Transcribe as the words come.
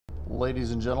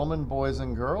Ladies and gentlemen, boys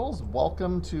and girls,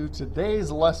 welcome to today's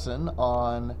lesson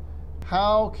on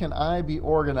how can I be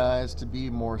organized to be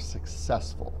more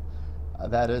successful.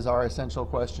 That is our essential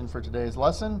question for today's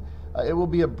lesson. It will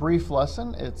be a brief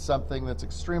lesson. It's something that's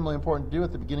extremely important to do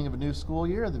at the beginning of a new school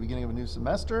year, at the beginning of a new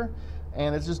semester,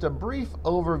 and it's just a brief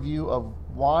overview of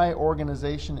why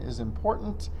organization is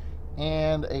important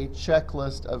and a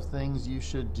checklist of things you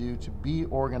should do to be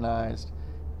organized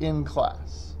in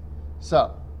class.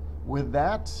 So, with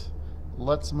that,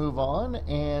 let's move on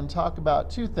and talk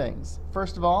about two things.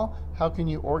 First of all, how can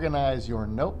you organize your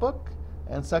notebook?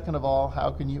 And second of all, how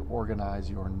can you organize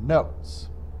your notes?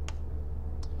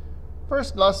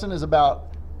 First lesson is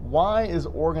about why is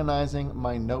organizing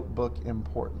my notebook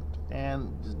important?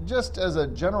 And just as a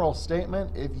general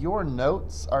statement, if your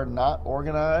notes are not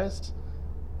organized,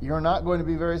 you're not going to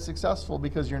be very successful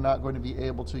because you're not going to be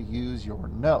able to use your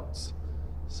notes.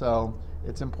 So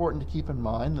it's important to keep in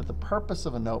mind that the purpose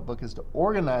of a notebook is to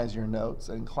organize your notes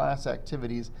and class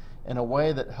activities in a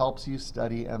way that helps you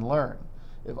study and learn.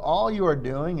 If all you are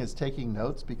doing is taking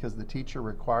notes because the teacher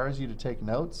requires you to take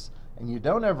notes and you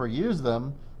don't ever use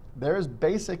them, there's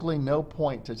basically no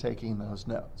point to taking those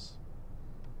notes.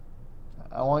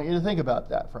 I want you to think about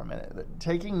that for a minute. That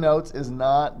taking notes is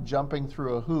not jumping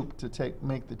through a hoop to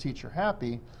make the teacher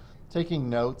happy. Taking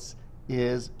notes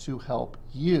is to help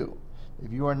you.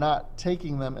 If you are not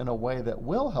taking them in a way that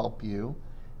will help you,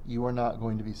 you are not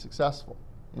going to be successful.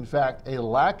 In fact, a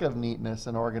lack of neatness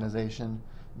and organization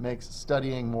makes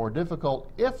studying more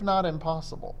difficult, if not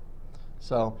impossible.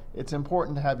 So it's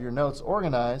important to have your notes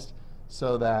organized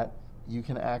so that you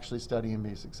can actually study and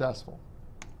be successful.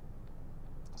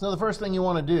 So the first thing you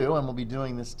want to do, and we'll be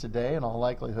doing this today in all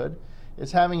likelihood,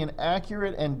 is having an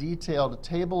accurate and detailed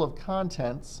table of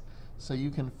contents so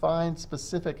you can find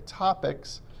specific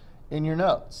topics in your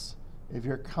notes. If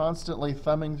you're constantly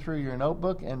thumbing through your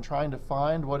notebook and trying to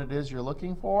find what it is you're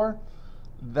looking for,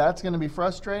 that's going to be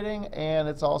frustrating, and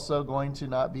it's also going to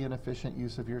not be an efficient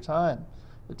use of your time.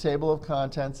 The table of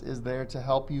contents is there to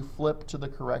help you flip to the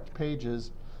correct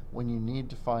pages when you need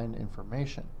to find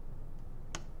information.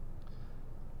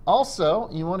 Also,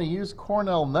 you want to use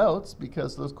Cornell Notes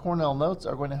because those Cornell Notes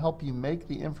are going to help you make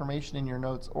the information in your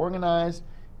notes organized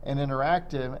and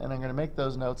interactive, and I'm going to make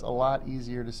those notes a lot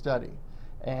easier to study.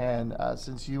 And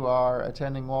since you are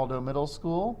attending Waldo Middle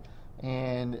School,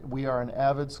 and we are an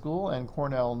avid school, and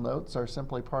Cornell Notes are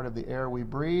simply part of the air we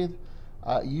breathe,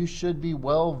 you should be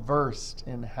well versed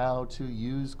in how to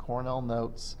use Cornell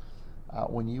Notes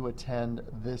when you attend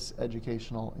this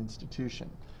educational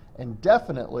institution. And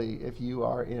definitely if you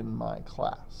are in my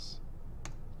class.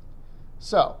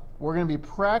 So, we're going to be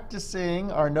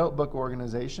practicing our notebook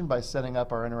organization by setting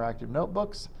up our interactive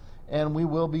notebooks, and we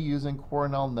will be using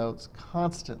Cornell Notes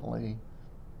constantly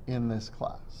in this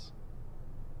class.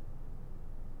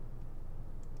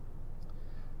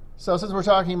 So since we're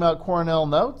talking about Cornell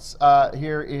Notes,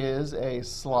 here is a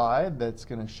slide that's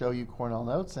going to show you Cornell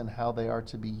Notes and how they are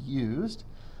to be used.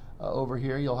 Over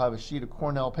here you'll have a sheet of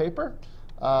Cornell paper,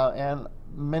 and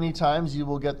many times you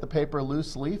will get the paper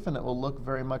loose leaf and it will look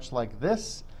very much like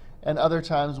this, and other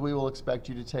times we will expect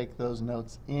you to take those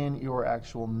notes in your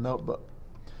actual notebook.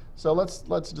 So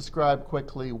let's describe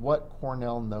quickly what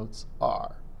Cornell Notes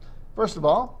are. First of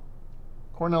all,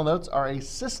 Cornell Notes are a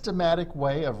systematic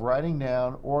way of writing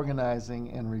down, organizing,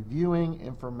 and reviewing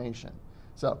information.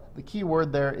 So the key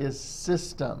word there is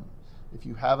system. If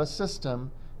you have a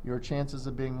system, your chances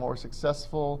of being more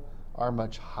successful are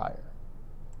much higher.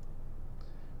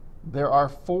 There are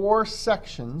 4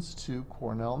 sections to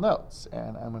Cornell Notes,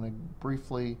 and I'm going to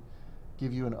briefly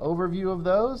give you an overview of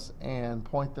those and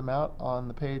point them out on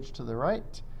the page to the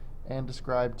right and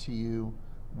describe to you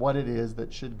what it is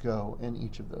that should go in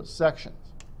each of those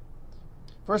sections.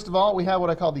 First of all, we have what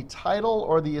I call the title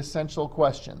or the essential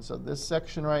question. So this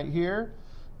section right here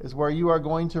is where you are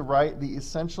going to write the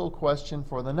essential question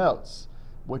for the notes,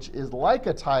 which is like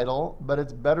a title, but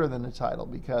it's better than a title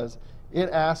because it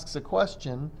asks a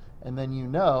question and then you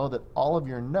know that all of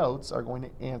your notes are going to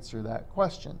answer that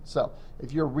question. So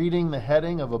if you're reading the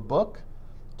heading of a book,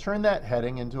 turn that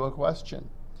heading into a question.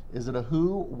 Is it a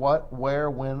who, what, where,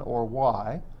 when, or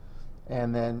why?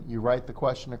 And then you write the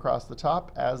question across the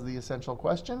top as the essential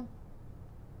question,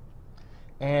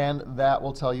 and that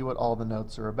will tell you what all the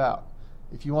notes are about.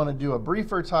 If you want to do a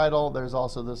briefer title, there's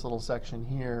also this little section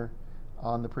here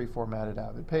on the pre-formatted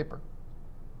Avid paper.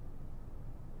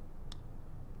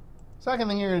 Second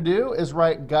thing you're going to do is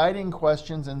write guiding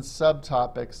questions and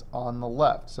subtopics on the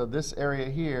left. So this area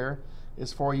here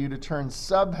is for you to turn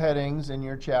subheadings in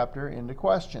your chapter into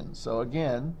questions. So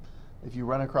again, if you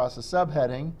run across a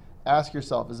subheading ask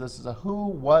yourself, is this a who,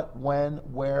 what, when,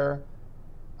 where,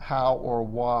 how, or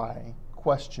why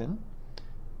question?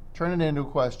 Turn it into a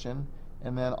question,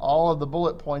 and then all of the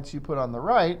bullet points you put on the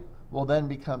right will then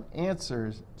become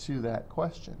answers to that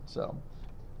question. So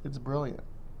it's brilliant.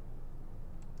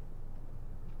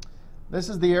 This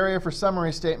is the area for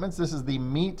summary statements. This is the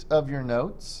meat of your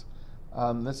notes.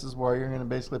 This is where you're going to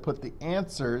basically put the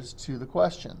answers to the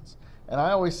questions. And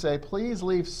I always say, please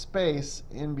leave space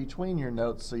in between your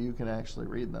notes so you can actually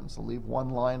read them. So leave one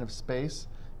line of space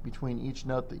between each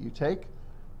note that you take.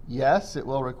 Yes, it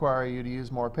will require you to use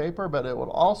more paper, but it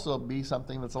will also be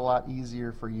something that's a lot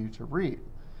easier for you to read.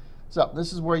 So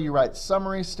this is where you write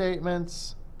summary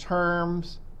statements,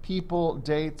 terms, people,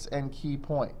 dates, and key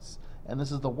points. And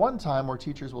this is the one time where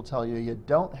teachers will tell you you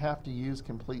don't have to use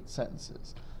complete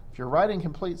sentences. If you're writing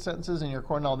complete sentences in your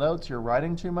Cornell Notes, you're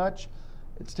writing too much,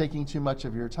 it's taking too much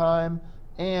of your time,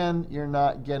 and you're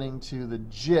not getting to the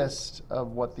gist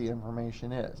of what the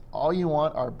information is. All you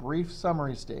want are brief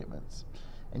summary statements,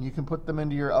 and you can put them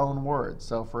into your own words.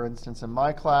 So for instance, in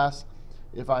my class,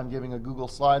 if I'm giving a Google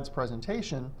Slides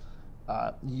presentation,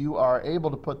 you are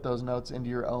able to put those notes into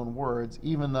your own words,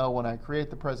 even though when I create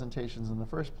the presentations in the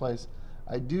first place,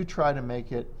 I do try to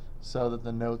make it so that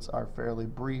the notes are fairly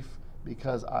brief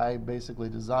because I basically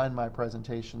design my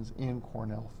presentations in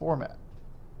Cornell format.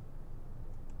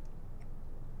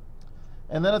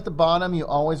 And then at the bottom, you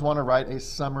always want to write a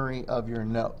summary of your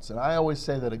notes. And I always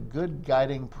say that a good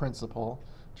guiding principle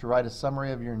to write a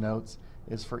summary of your notes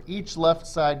is for each left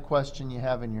side question you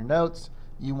have in your notes,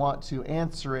 you want to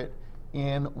answer it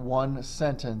in one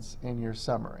sentence in your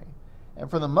summary. And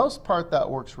for the most part, that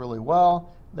works really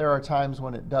well. There are times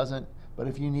when it doesn't, but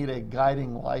if you need a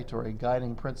guiding light or a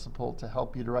guiding principle to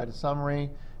help you to write a summary,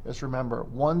 just remember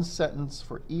one sentence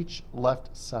for each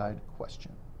left side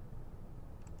question.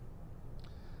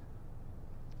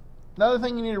 Another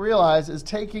thing you need to realize is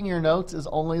taking your notes is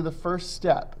only the first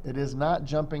step. It is not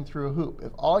jumping through a hoop.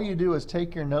 If all you do is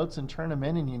take your notes and turn them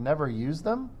in and you never use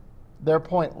them, they're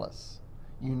pointless.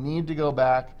 You need to go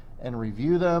back and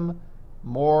review them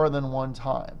more than one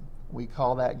time. We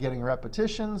call that getting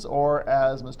repetitions, or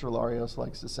as Mr. Larios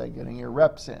likes to say, getting your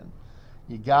reps in.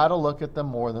 You got to look at them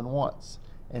more than once.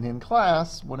 And in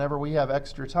class, whenever we have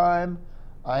extra time,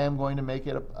 I am going to make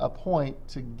it a point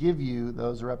to give you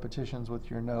those repetitions with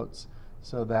your notes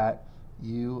so that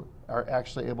you are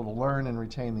actually able to learn and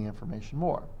retain the information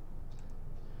more.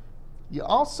 You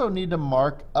also need to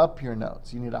mark up your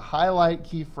notes. You need to highlight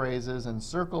key phrases and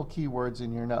circle keywords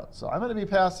in your notes. So I'm going to be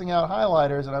passing out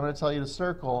highlighters and I'm going to tell you to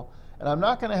circle, and I'm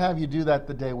not going to have you do that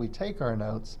the day we take our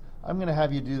notes. I'm going to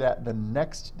have you do that the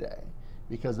next day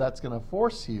because that's going to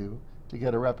force you to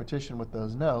get a repetition with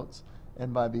those notes.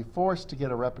 And by being forced to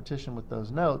get a repetition with those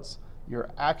notes,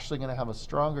 you're actually going to have a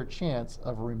stronger chance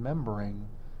of remembering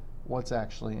what's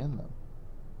actually in them.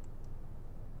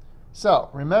 So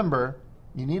remember,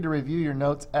 you need to review your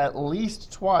notes at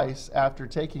least twice after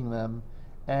taking them,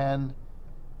 and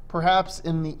perhaps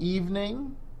in the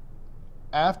evening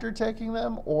after taking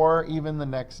them, or even the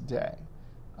next day.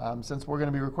 Since we're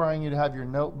going to be requiring you to have your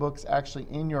notebooks actually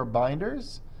in your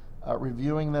binders,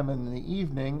 reviewing them in the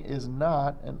evening is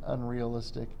not an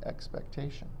unrealistic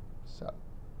expectation. So,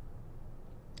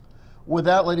 with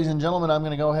that, ladies and gentlemen, I'm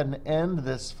going to go ahead and end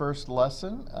this first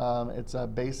lesson. It's a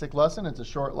basic lesson. It's a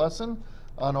short lesson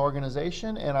on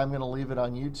organization, and I'm going to leave it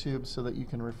on YouTube so that you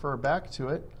can refer back to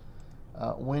it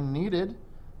when needed,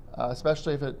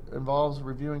 especially if it involves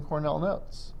reviewing Cornell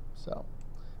Notes. So,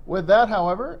 with that,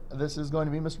 however, this is going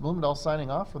to be Mr. Blumendahl signing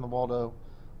off from the Waldo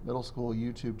Middle School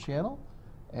YouTube channel,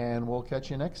 and we'll catch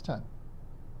you next time.